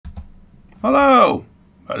Hello.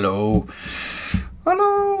 Hello.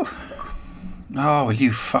 Hello. Oh, will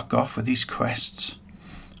you fuck off with these quests?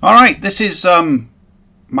 Alright, this is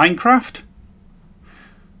Minecraft.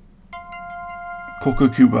 Coco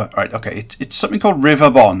Cuba. Right, okay. It's something called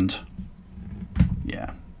Riverbond.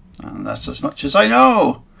 Yeah. And that's as much as I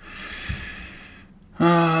know.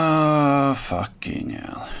 Oh, fucking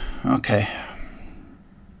hell. Okay.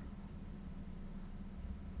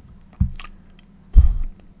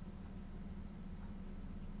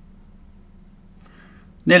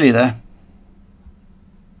 Nearly there.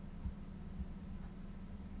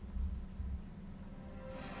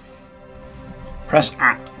 Press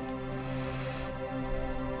A.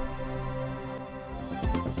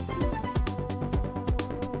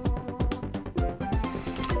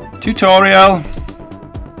 Tutorial.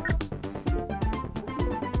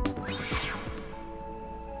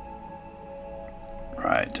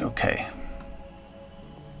 Right, okay.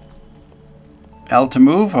 L to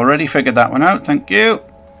move. Already figured that one out. Thank you.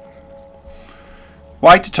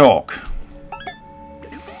 Y to talk.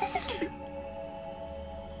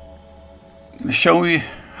 Show me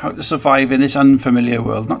how to survive in this unfamiliar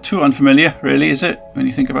world. Not too unfamiliar, really, is it? When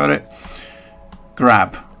you think about it.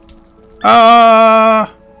 Grab. What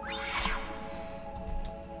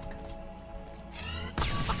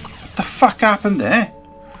the fuck happened there?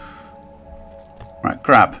 Right,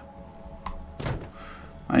 grab.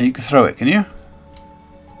 And you can throw it, can you?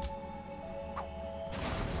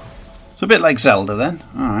 It's a bit like Zelda then.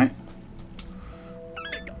 Alright.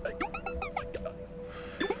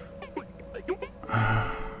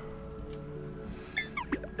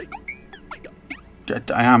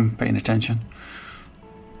 I am paying attention.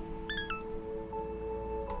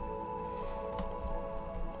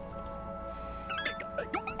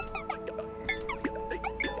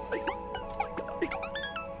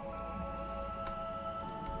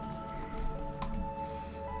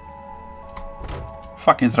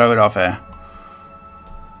 Fucking throw it off here.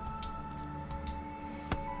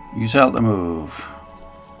 Use L to move.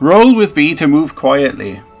 Roll with B to move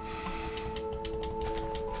quietly.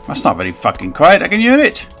 That's not very fucking quiet, I can hear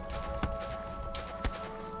it.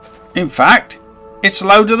 In fact, it's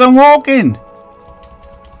louder than walking.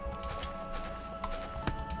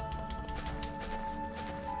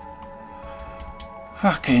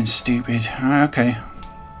 Fucking stupid. Okay.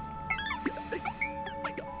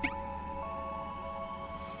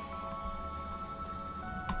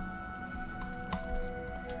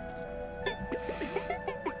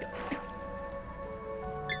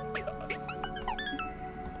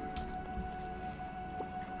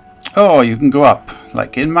 Oh, you can go up,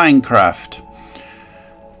 like in Minecraft.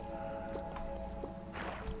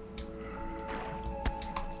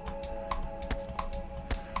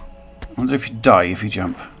 I wonder if you die if you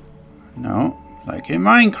jump. No, like in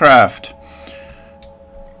Minecraft.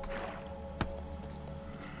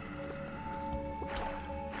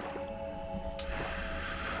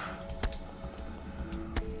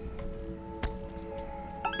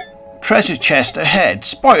 Treasure chest ahead,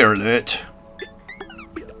 spoiler alert.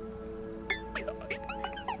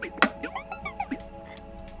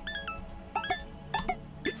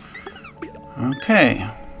 Okay.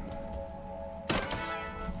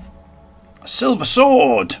 A silver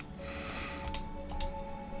sword.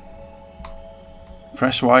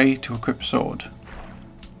 Press Y to equip sword.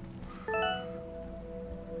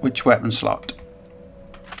 Which weapon slot?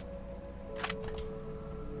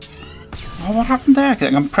 Oh, what happened there? I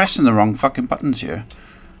think I'm pressing the wrong fucking buttons here.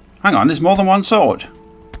 Hang on, there's more than one sword.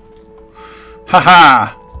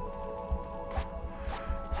 Haha!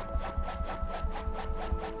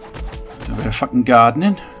 A bit of fucking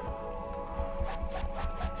gardening.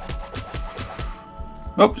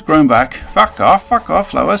 Oh, it's grown back. Fuck off,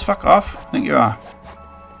 flowers, fuck off. I think you are.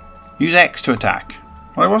 Use X to attack.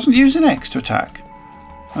 Well, I wasn't using X to attack.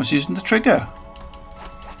 I was using the trigger.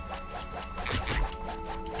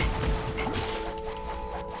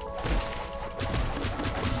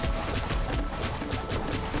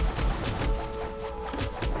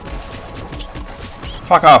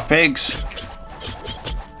 Fuck off, pigs.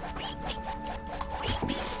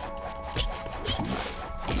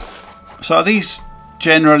 So are these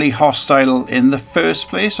generally hostile in the first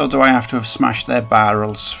place, or do I have to have smashed their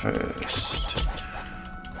barrels first?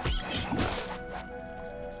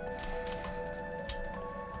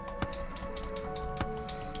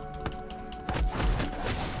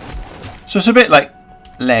 So it's a bit like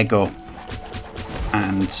Lego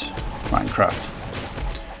and Minecraft.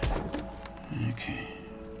 Okay.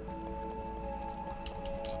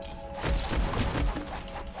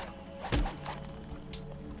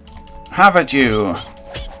 Have at you.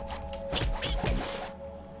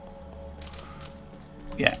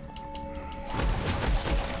 Yeah.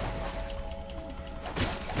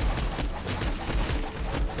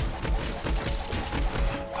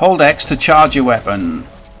 Hold X to charge your weapon.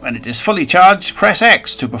 When it is fully charged, press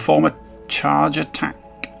X to perform a charge attack.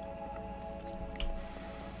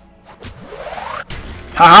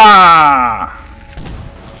 Ha-ha!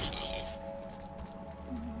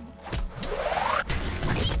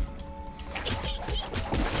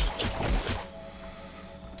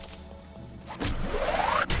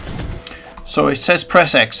 So it says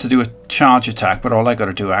press X to do a charge attack, but all I got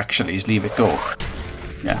to do actually is leave it go.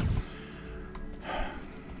 Yeah.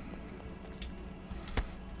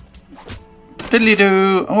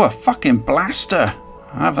 Diddly-doo. Oh, a fucking blaster.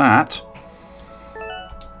 I have that.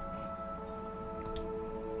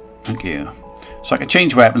 Thank you. So I can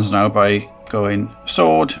change weapons now by going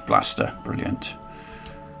sword, blaster. Brilliant.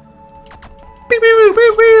 Beep, beep, beep,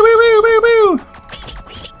 beep, beep, beep, beep, beep.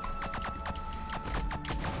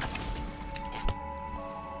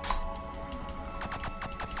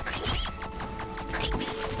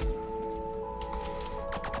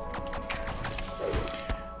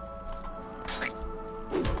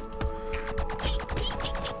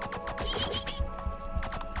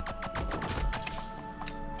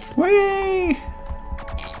 Whee!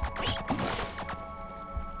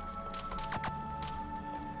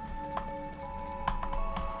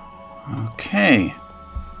 Okay.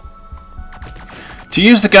 To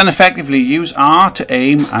use the gun effectively, use R to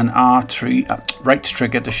aim and R3 right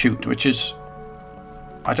trigger to shoot, which is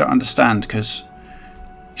I don't understand, because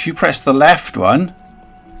if you press the left one,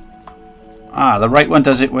 the right one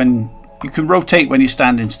does it when you can rotate when you're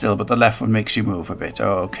standing still, but the left one makes you move a bit.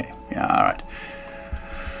 Oh, okay. Yeah, all right.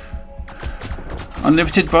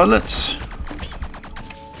 Unlimited bullets.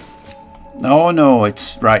 Oh no,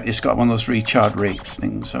 it's right. It's got one of those recharge rate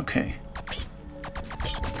things. Okay.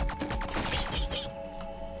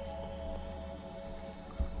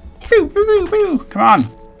 Boo, boo, boo, boo. Come on.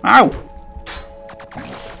 Ow.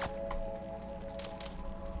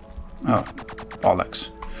 Oh, bollocks.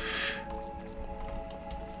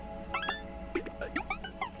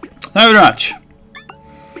 Thank you very much.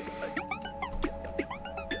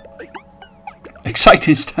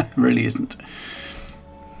 Exciting stuff, really isn't.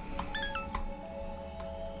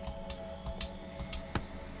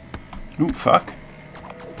 Oh, fuck.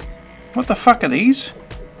 What the fuck are these?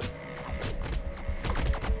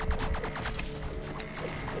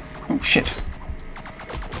 Oh, shit.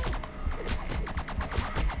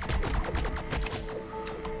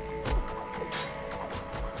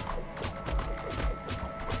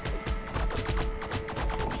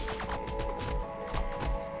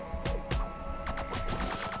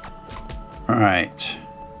 Right.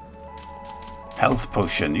 Health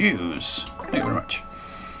potion, use. Thank you very much.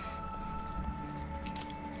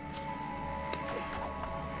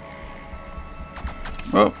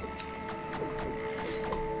 Whoa.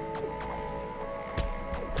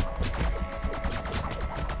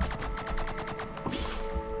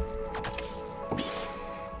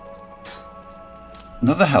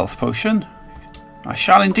 Another health potion. I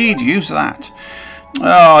shall indeed use that.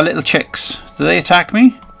 Oh, little chicks. Do they attack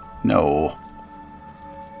me? No.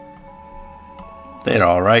 They're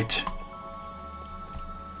alright.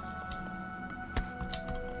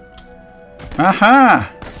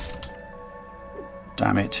 Aha!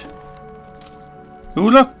 Damn it.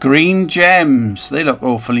 Ooh, look, green gems. They look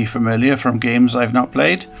awfully familiar from games I've not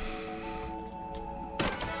played.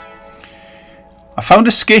 I found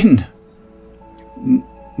a skin.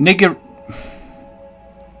 Nigeri.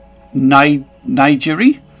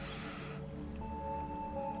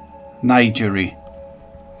 Nigeri.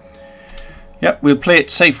 Yep, we'll play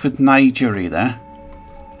it safe with Nigeri there.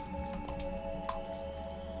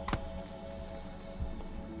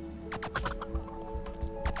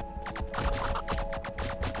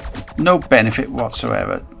 No benefit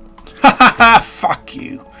whatsoever. Ha ha ha! Fuck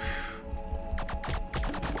you.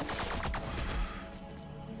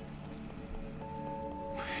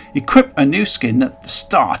 Equip a new skin at the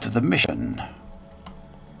start of the mission.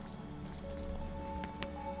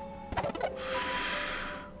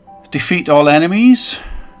 Defeat all enemies.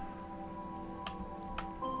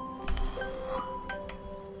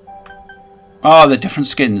 Oh, they're different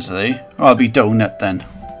skins, are they? Oh, I'll be donut then.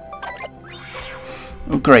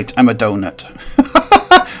 Oh, great, I'm a donut.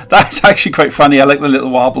 That's actually quite funny. I like the little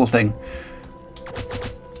wobble thing.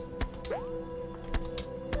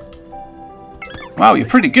 Wow, you're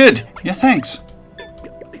pretty good. Yeah, thanks.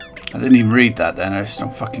 I didn't even read that then. I just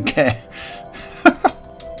don't fucking care.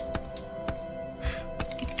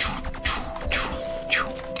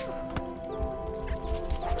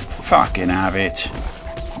 Fucking have it.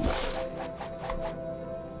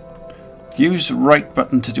 Use right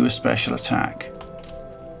button to do a special attack.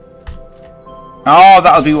 Oh,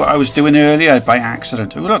 that'll be what I was doing earlier by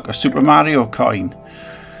accident. Oh, look, a Super Mario coin.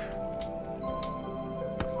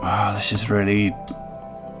 Oh, this is really...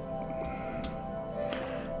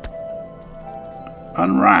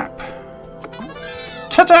 Unwrap.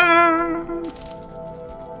 Ta-da!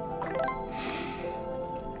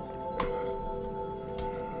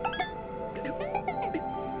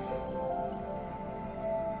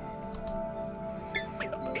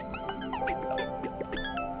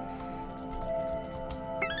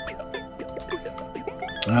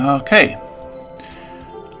 Okay.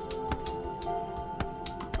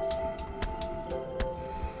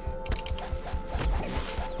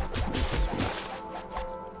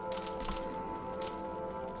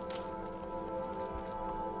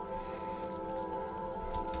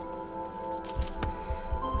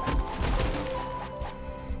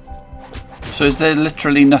 So is there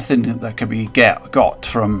literally nothing that can be got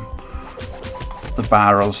from the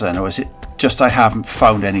barrels then, or is it just I haven't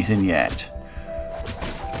found anything yet?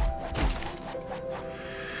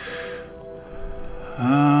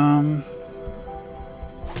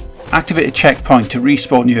 Activate a checkpoint to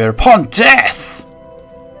respawn you upon death!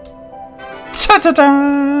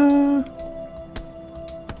 Ta-da-da!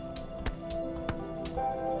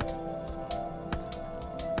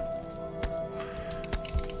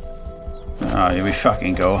 Oh, here we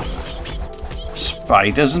fucking go.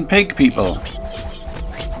 Spiders and pig people.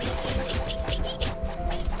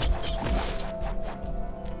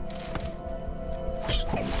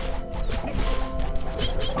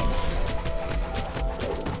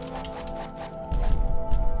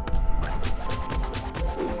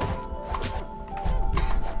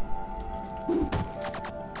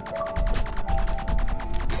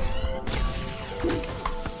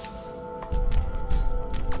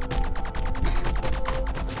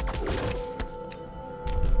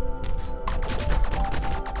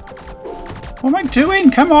 What am I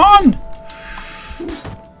doing? Come on!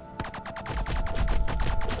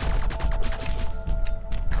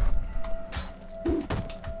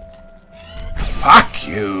 Fuck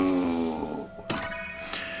you!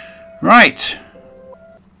 Right.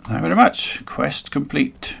 Thank you very much. Quest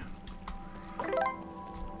complete.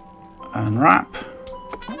 Unwrap.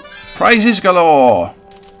 Prizes galore!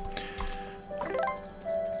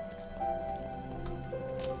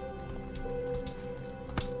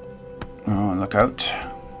 Oh, look out.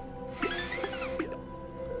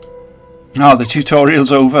 Oh, the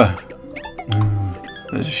tutorial's over.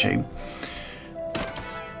 There's a shame.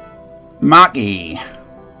 Marky.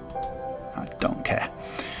 I don't care.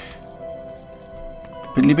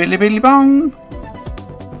 Billy billy billy bong.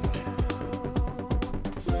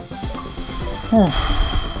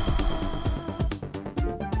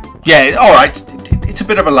 Yeah, alright. It's a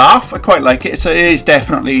bit of a laugh. I quite like it. It's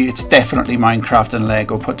definitely Minecraft and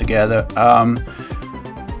Lego put together.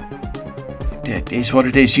 It is what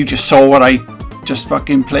it is. You just saw what I just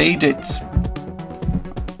fucking played. It's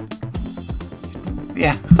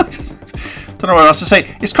yeah. Don't know what else to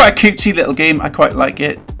say. It's quite a cutesy little game. I quite like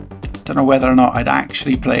it. Don't know whether or not I'd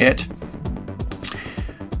actually play it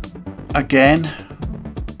again.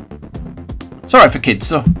 It's alright for kids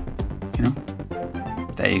though. You know.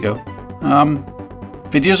 There you go.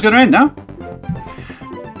 Video's going to end now.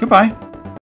 Goodbye.